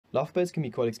Loft beds can be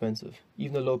quite expensive,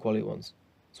 even the low quality ones.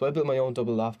 So I built my own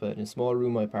double loft bed in a small room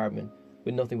in my apartment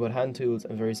with nothing but hand tools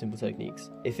and very simple techniques.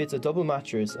 It fits a double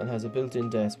mattress and has a built-in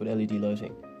desk with LED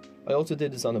lighting. I also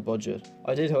did this on a budget.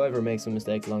 I did however make some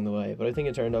mistakes along the way, but I think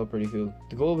it turned out pretty cool.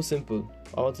 The goal was simple.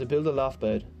 I wanted to build a loft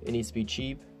bed. It needs to be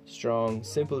cheap, strong,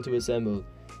 simple to assemble.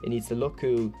 It needs to look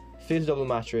cool, fit a double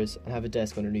mattress and have a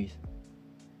desk underneath.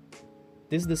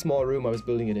 This is the small room I was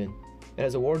building it in. It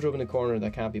has a wardrobe in the corner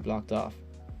that can't be blocked off.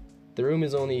 The room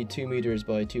is only 2 meters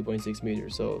by 2.6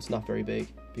 meters, so it's not very big.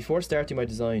 Before starting my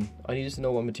design, I needed to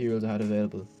know what materials I had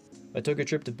available. I took a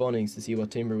trip to Bunnings to see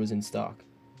what timber was in stock.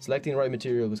 Selecting the right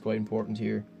material was quite important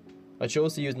here. I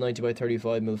chose to use 90 by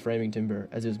 35mm framing timber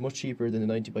as it was much cheaper than the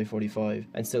 90 by 45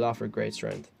 and still offered great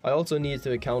strength. I also needed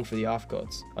to account for the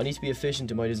offcuts. I need to be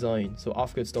efficient in my design so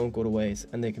offcuts don't go to waste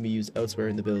and they can be used elsewhere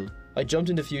in the build. I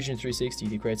jumped into Fusion 360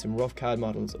 to create some rough CAD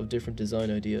models of different design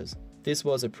ideas. This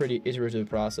was a pretty iterative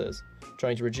process,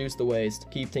 trying to reduce the waste,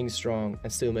 keep things strong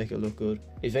and still make it look good.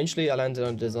 Eventually I landed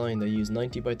on a design that used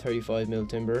 90 by 35mm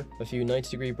timber, a few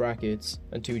 90-degree brackets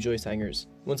and 2 joist hangers.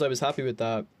 Once I was happy with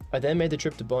that, I then made the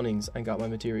trip to Bunnings and got my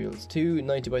materials. 2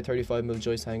 90 by 35mm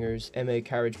joist hangers, MA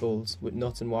carriage bolts with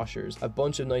nuts and washers, a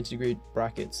bunch of 90-degree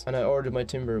brackets, and I ordered my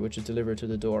timber which was delivered to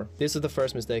the door. This is the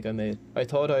first mistake I made. I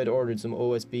thought I had ordered some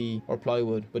OSB or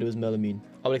plywood, but it was melamine.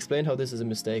 I will explain how this is a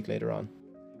mistake later on.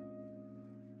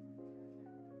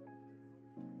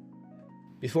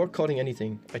 Before cutting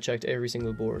anything, I checked every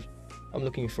single board. I'm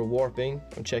looking for warping,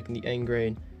 I'm checking the end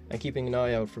grain, and keeping an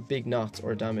eye out for big knots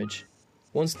or damage.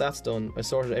 Once that's done, I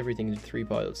sorted everything into 3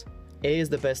 piles. A is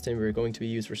the best timber going to be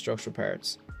used for structural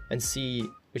parts, and C,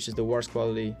 which is the worst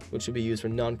quality, which will be used for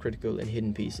non-critical and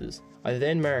hidden pieces. I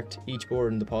then marked each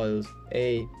board in the piles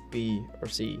A, B or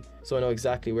C, so I know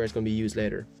exactly where it's going to be used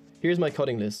later. Here's my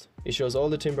cutting list. It shows all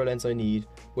the timber lengths I need,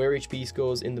 where each piece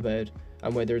goes in the bed,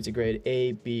 and whether it's a grade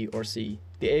A, B or C.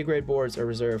 The A grade boards are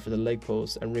reserved for the leg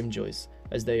posts and rim joists,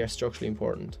 as they are structurally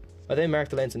important. I then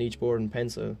marked the lengths on each board in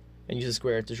pencil, and use a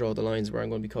square to draw the lines where I'm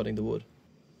going to be cutting the wood.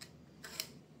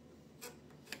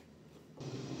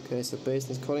 Okay, so based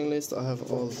on this cutting list, I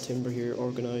have all the timber here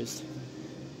organised.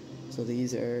 So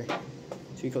these are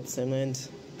to be cut the same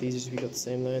length, these are to be cut the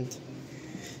same length,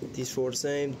 these 4 are the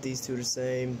same, these 2 are the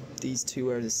same, these 2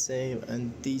 are the same,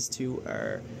 and these 2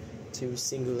 are 2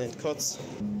 single length cuts.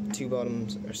 2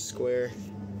 bottoms are square.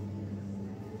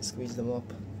 Squeeze them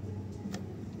up,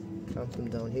 clamp them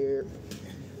down here.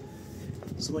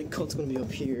 So my cut's going to be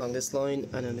up here on this line,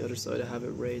 and on the other side I have it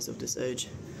raised up this edge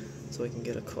so I can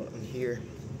get a cut on here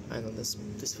and on this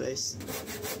face.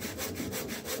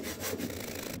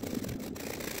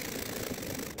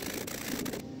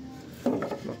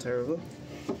 Not terrible.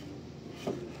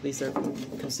 At least they're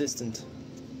consistent.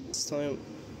 This time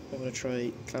I'm going to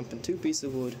try clamping 2 pieces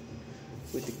of wood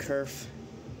with the kerf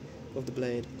of the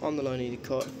blade on the line I need to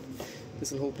cut.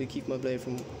 This will hopefully keep my blade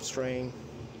from straying.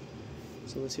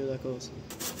 So let's see how that goes.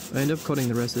 I end up cutting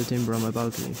the rest of the timber on my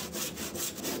balcony.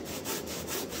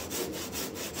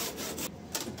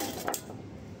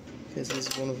 Okay, so this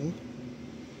is one of them.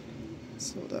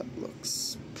 So that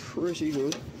looks pretty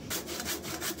good.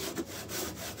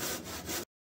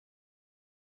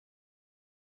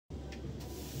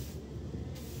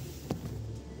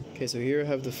 Okay, so here I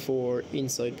have the 4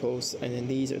 inside posts, and then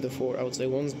these are the 4 outside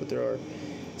ones, but there are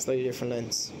slightly different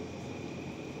lengths.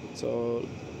 So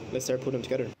let's start putting them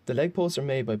together. The leg posts are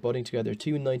made by butting together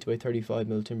 2 90 by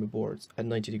 35mm timber boards at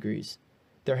 90 degrees.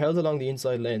 They're held along the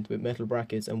inside length with metal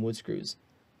brackets and wood screws.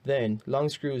 Then, long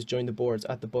screws join the boards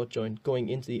at the butt joint going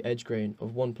into the edge grain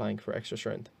of one plank for extra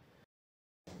strength.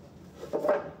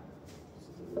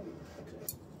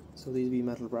 So these will be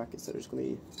metal brackets that are just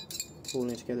going to be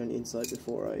holding it together on the inside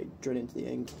before I drill into the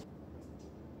end.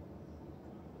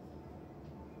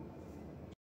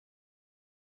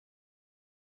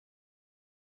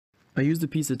 I used a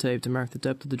piece of tape to mark the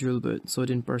depth of the drill bit so I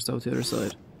didn't burst out the other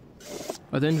side.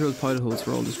 I then drilled pilot holes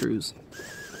for all the screws.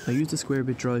 I used a square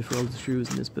bit drive for all the screws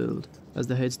in this build, as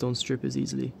the heads don't strip as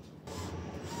easily.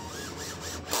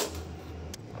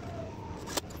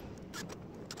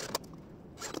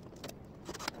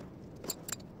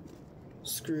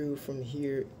 Screw from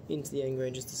here into the end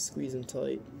grain just to squeeze them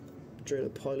tight. Drill a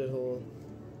pilot hole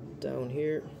down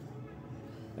here,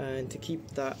 and to keep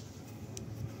that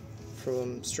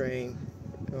from straying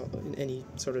in any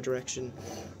sort of direction,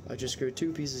 I just screwed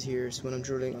 2 pieces here, so when I'm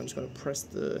drilling I'm just going to press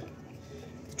the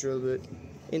drill bit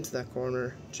into that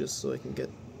corner just so I can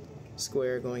get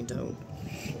square going down.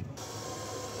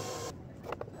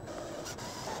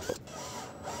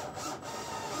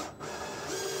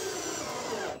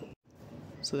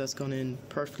 So that's gone in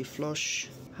perfectly flush,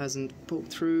 hasn't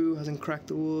poked through, hasn't cracked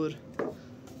the wood,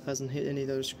 hasn't hit any of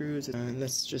those screws. And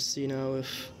let's just see now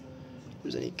if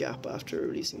there's any gap after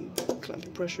releasing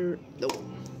clamping pressure. Nope.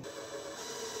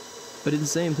 I did the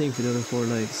same thing for the other 4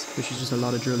 legs, which is just a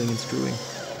lot of drilling and screwing.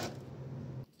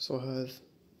 So I have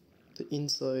the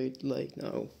inside leg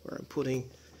now where I'm putting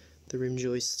the rim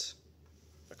joist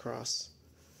across,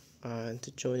 and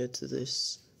to join it to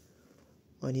this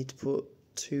I need to put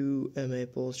 2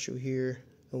 M8 bolts through here,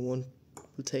 and one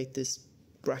will take this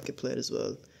bracket plate as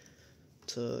well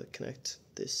to connect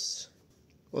this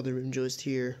other rim joist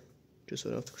here, just so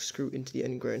I don't have to screw it into the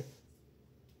end grain.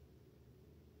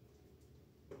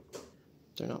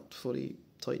 They're not fully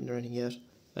tightened or anything yet.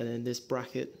 And then this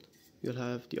bracket, you'll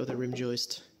have the other rim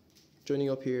joist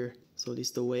joining up here, so at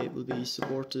least the weight will be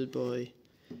supported by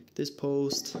this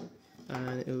post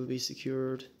and it will be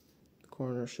secured. The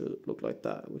corner should look like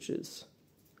that, which is,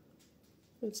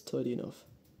 it's tidy enough.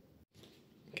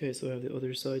 Okay, so I have the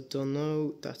other side done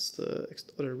now. That's the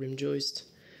other rim joist.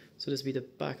 So this will be the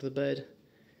back of the bed,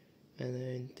 and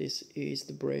then this is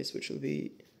the brace, which will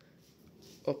be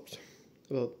up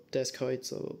about desk height,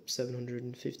 so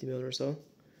 750mm or so.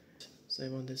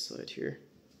 Same on this side here.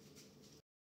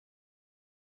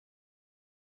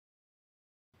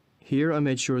 Here I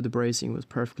made sure the bracing was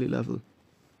perfectly level.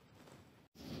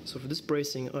 So for this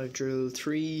bracing I've drilled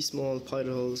 3 small pilot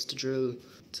holes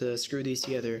to screw these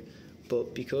together,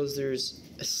 but because there's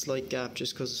a slight gap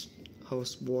just because how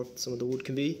warped some of the wood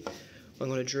can be, I'm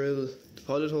going to drill the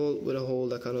pilot hole with a hole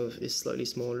that kind of is slightly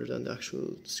smaller than the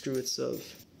actual screw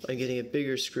itself. I'm getting a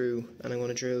bigger screw and I'm going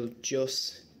to drill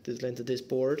just the length of this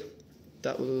board.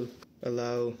 That will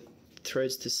allow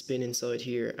threads to spin inside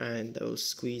here, and that will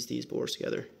squeeze these boards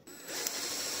together.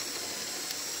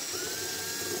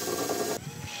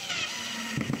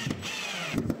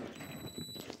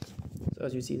 So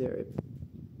as you see there, it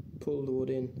pulled the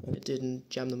wood in and it didn't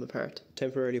jam them apart.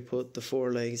 Temporarily put the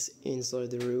 4 legs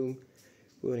inside the room.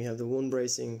 We only have the 1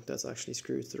 bracing that's actually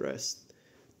screwed to the rest.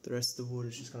 The rest of the wood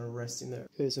is just kind of resting there.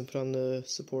 Okay, so I put on the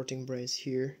supporting brace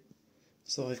here.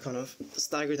 So I've kind of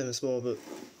staggered them a small bit,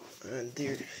 and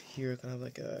they're here kind of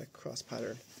like a cross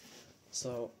pattern.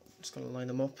 So I'm just going to line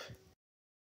them up.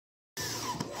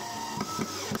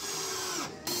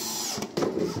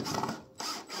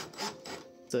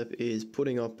 Step is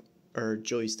putting up our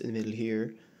joist in the middle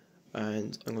here,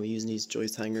 and I'm going to be using these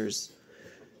joist hangers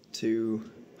to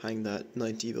hang that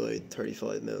 90 by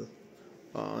 35mm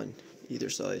on either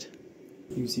side.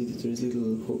 You can see that there's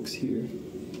little hooks here.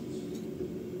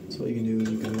 So what you can do is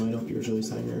you can line up your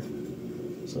joist hanger.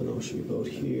 So now it should be about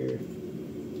here.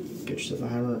 Get yourself a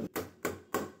hammer.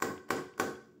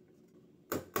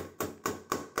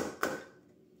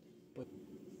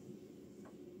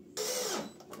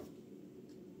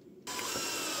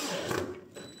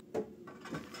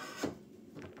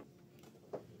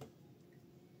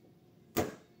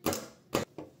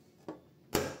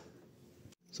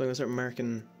 So I'm going to start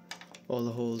marking all the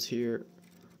holes here.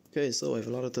 Okay, so I have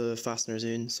a lot of the fasteners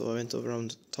in, so I went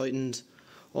around, tightened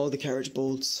all the carriage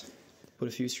bolts, put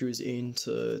a few screws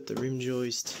into the rim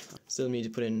joist. Still need to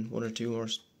put in 1 or 2 more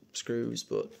screws,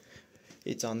 but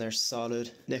it's on there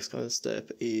solid. Next kind of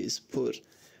step is put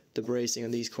the bracing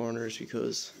on these corners,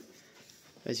 because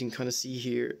as you can kind of see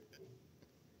here,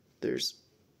 there's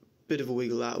a bit of a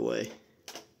wiggle that way.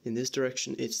 In this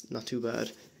direction it's not too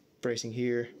bad. Bracing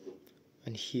here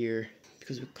and here,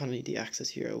 because we kind of need the access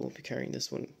here. I won't be carrying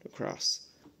this one across.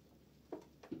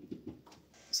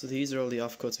 So these are all the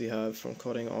offcuts we have from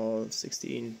cutting all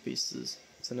 16 pieces.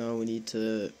 So now we need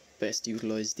to best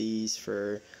utilize these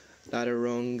for ladder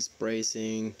rungs,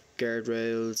 bracing,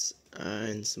 guardrails,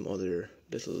 and some other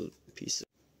little pieces.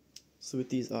 So with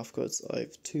these offcuts I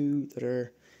have 2 that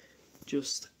are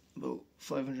just about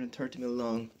 530mm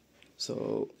long.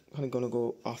 So I'm kind of going to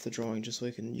go off the drawing just so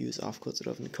I can use offcuts that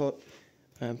I haven't cut,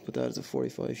 and put that as a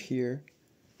 45 here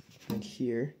and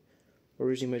here.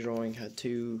 Originally my drawing had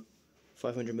 2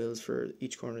 500mm for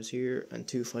each corners here and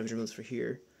 2 500mm for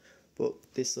here, but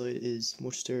this side is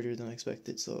much sturdier than I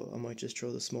expected, so I might just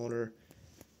throw the smaller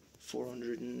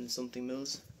 400 and something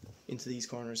mils into these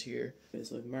corners here. Okay,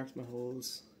 so I've marked my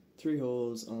holes, 3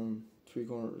 holes on 3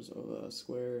 corners of a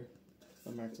square.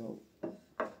 I marked them out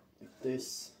like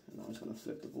this, and now I'm just going to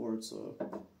flip the board so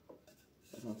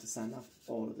I don't have to sand off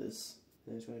all of this.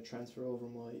 Then I'm just going to transfer over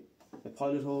my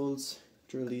pilot holes,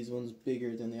 drill these ones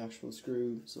bigger than the actual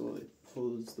screw so it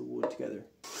pulls the wood together.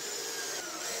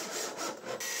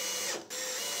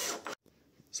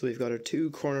 So we've got our 2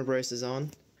 corner braces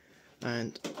on,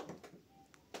 and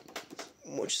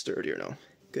much sturdier now.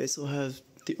 Okay, so I have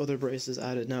the other braces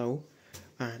added now,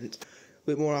 and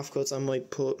with more offcuts I might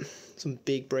put some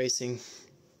big bracing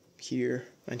here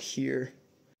and here.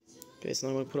 Okay, so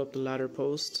now I'm going to put up the ladder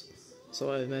post.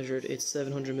 So I've measured it's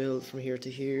 700mm from here to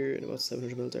here and about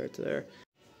 700mm there to there.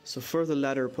 So for the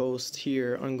ladder post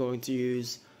here I'm going to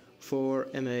use 4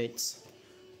 M8s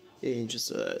in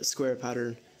just a square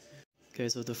pattern. Okay,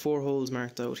 so the 4 holes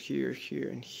marked out here, here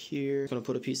and here. I'm going to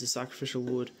put a piece of sacrificial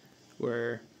wood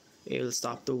where it'll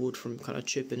stop the wood from kind of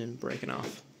chipping and breaking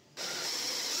off.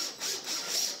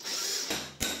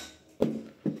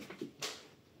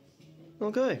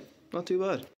 Okay, not too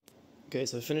bad. Okay,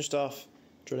 so I finished off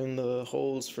drilling the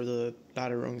holes for the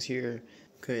ladder rungs here.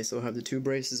 Okay, so I have the 2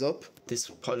 braces up. This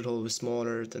pilot hole was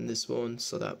smaller than this one,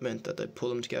 so that meant that I pull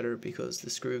them together because the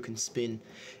screw can spin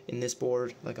in this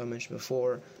board, like I mentioned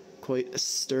before. Quite a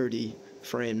sturdy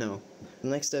frame now. The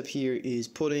next step here is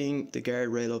putting the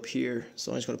guardrail up here.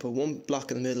 So I'm just going to put 1 block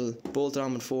in the middle, bolt it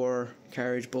on with 4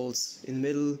 carriage bolts in the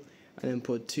middle, and then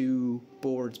put 2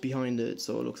 boards behind it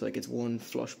so it looks like it's 1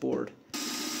 flush board.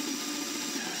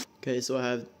 Okay, so I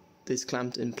have this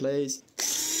clamped in place.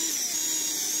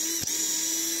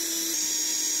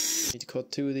 I need to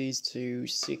cut 2 of these to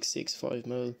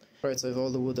 665mm. Right, so I have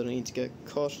all the wood that I need to get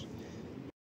cut.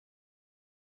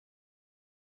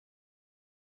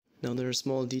 Now there's a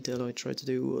small detail I tried to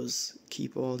do was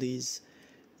keep all these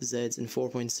Zs in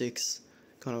 4.6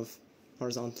 kind of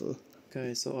horizontal.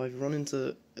 Okay, so I've run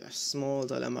into a small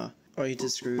dilemma. I need to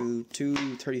screw 2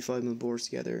 35mm boards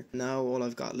together. Now all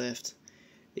I've got left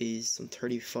is some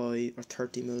 35 or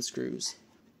 30mm screws.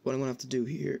 What I'm going to have to do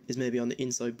here is maybe on the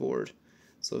inside board.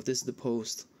 So if this is the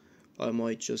post, I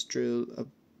might just drill a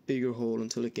bigger hole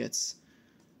until it gets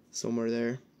somewhere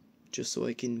there, just so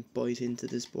I can bite into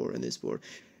this board and this board.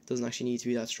 It doesn't actually need to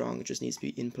be that strong, it just needs to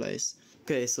be in place.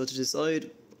 Okay, so to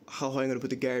decide how high I'm going to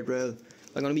put the guardrail,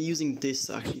 I'm going to be using this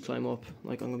to actually climb up.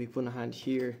 Like I'm going to be putting a hand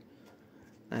here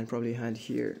and probably a hand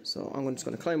here. So I'm just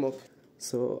going to climb up.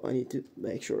 So I need to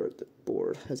make sure the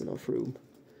board has enough room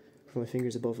for my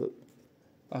fingers above it.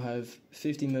 I have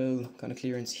 50mm kind of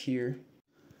clearance here.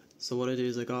 So what I did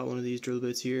is I got one of these drill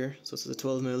bits here, so it's a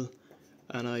 12mm,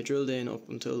 and I drilled in up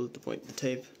until the point of the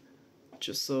tape,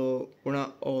 just so we're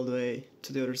not all the way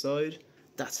to the other side.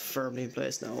 That's firmly in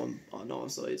place now on all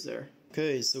sides there.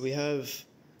 Okay, so we have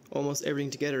almost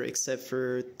everything together except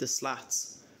for the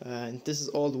slats. And this is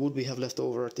all the wood we have left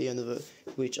over at the end of it,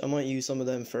 which I might use some of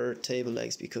them for table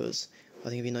legs because I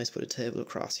think it'd be nice to put a table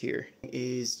across here.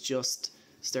 Is just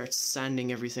start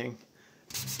sanding everything.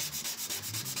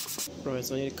 Right,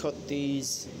 so I need to cut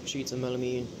these sheets of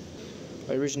melamine.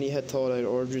 I originally had thought I'd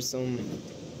ordered some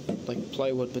like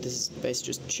plywood, but this is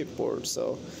basically just chipboard,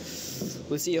 so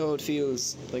we'll see how it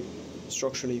feels like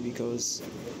structurally, because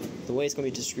the way it's going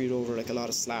to be distributed over like a lot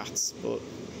of slats, but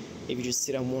if you just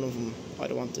sit on one of them, I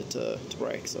don't want it to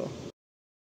break. So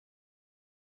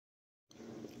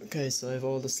okay, so I have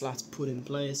all the slats put in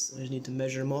place. I just need to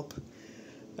measure them up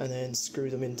and then screw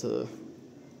them into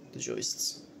the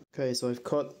joists. Okay, so I've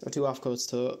cut our 2 offcuts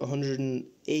to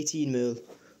 118mm,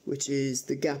 which is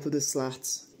the gap of the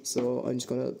slats. So I'm just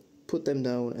going to put them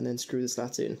down and then screw the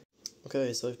slats in.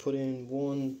 Okay, so I've put in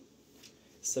 1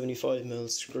 75mm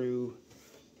screw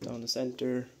down the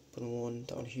center, put in 1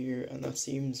 down here, and that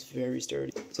seems very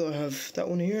sturdy. So I have that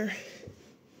one here,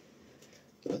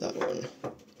 put that one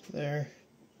there.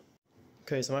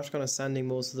 Okay, so I'm after kind of sanding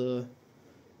most of the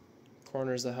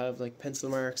corners that have like pencil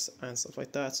marks and stuff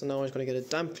like that. So now I'm just going to get a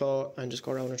damp cloth and just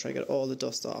go around and try to get all the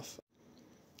dust off.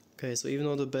 Okay, so even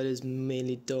though the bed is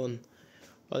mainly done,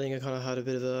 I think I kind of had a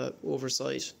bit of a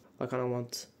oversight. I kind of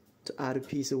want to add a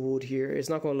piece of wood here. It's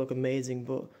not going to look amazing,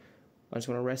 but I'm just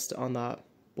going to rest it on that,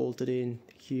 bolt it in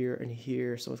here and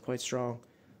here so it's quite strong,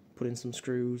 put in some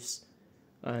screws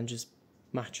and just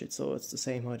match it so it's the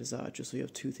same height as that, just so you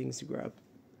have 2 things to grab.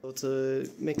 So to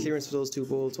make clearance for those 2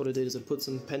 bolts, what I did is I put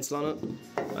some pencil on it,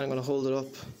 and I'm going to hold it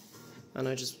up, and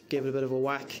I just gave it a bit of a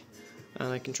whack,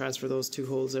 and I can transfer those 2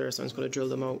 holes there, so I'm just going to drill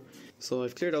them out. So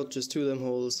I've cleared out just 2 of them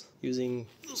holes using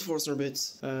those Forstner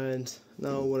bits, and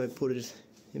now when I put it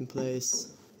in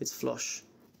place, it's flush.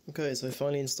 Okay, so I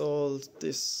finally installed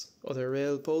this other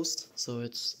rail post, so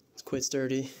it's quite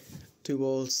sturdy. 2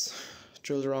 bolts,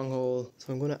 drilled the wrong hole,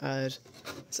 so I'm going to add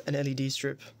an LED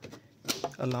strip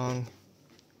along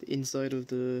the inside of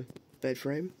the bed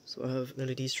frame. So I have an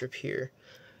LED strip here,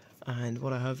 and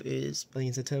what I have is, I think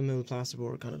it's a 10mm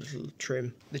plasterboard kind of little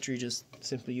trim, literally just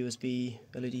simple USB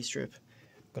LED strip.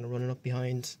 I'm going to run it up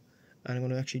behind, and I'm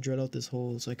going to actually drill out this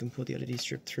hole so I can put the LED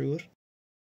strip through it.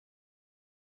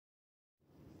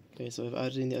 Okay, so I've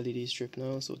added in the LED strip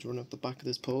now, so it's running up the back of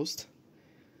this post.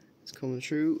 It's coming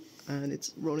through, and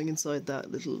it's running inside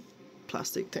that little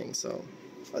plastic thing, so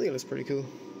I think it looks pretty cool.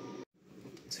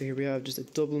 So here we have just a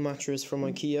double mattress from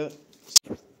IKEA.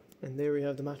 And there we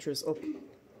have the mattress up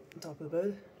on top of the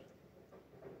bed.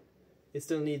 It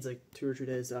still needs like 2 or 3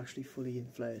 days to actually fully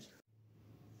inflate.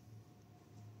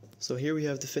 So here we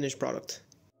have the finished product.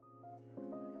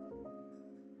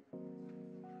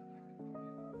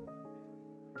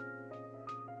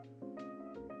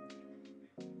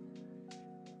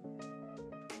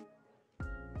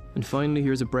 And finally,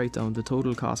 here's a breakdown of the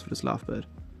total cost for this loft bed.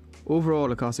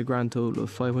 Overall, it costs a grand total of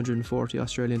 540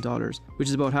 Australian dollars, which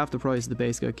is about half the price of the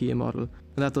basic IKEA model,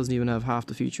 and that doesn't even have half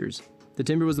the features. The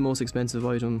timber was the most expensive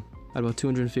item, at about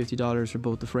 $250 for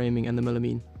both the framing and the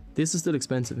melamine. This is still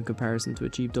expensive in comparison to a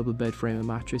cheap double bed frame and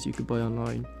mattress you could buy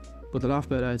online, but the loft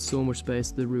bed adds so much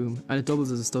space to the room, and it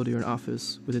doubles as a study or an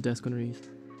office with a desk underneath.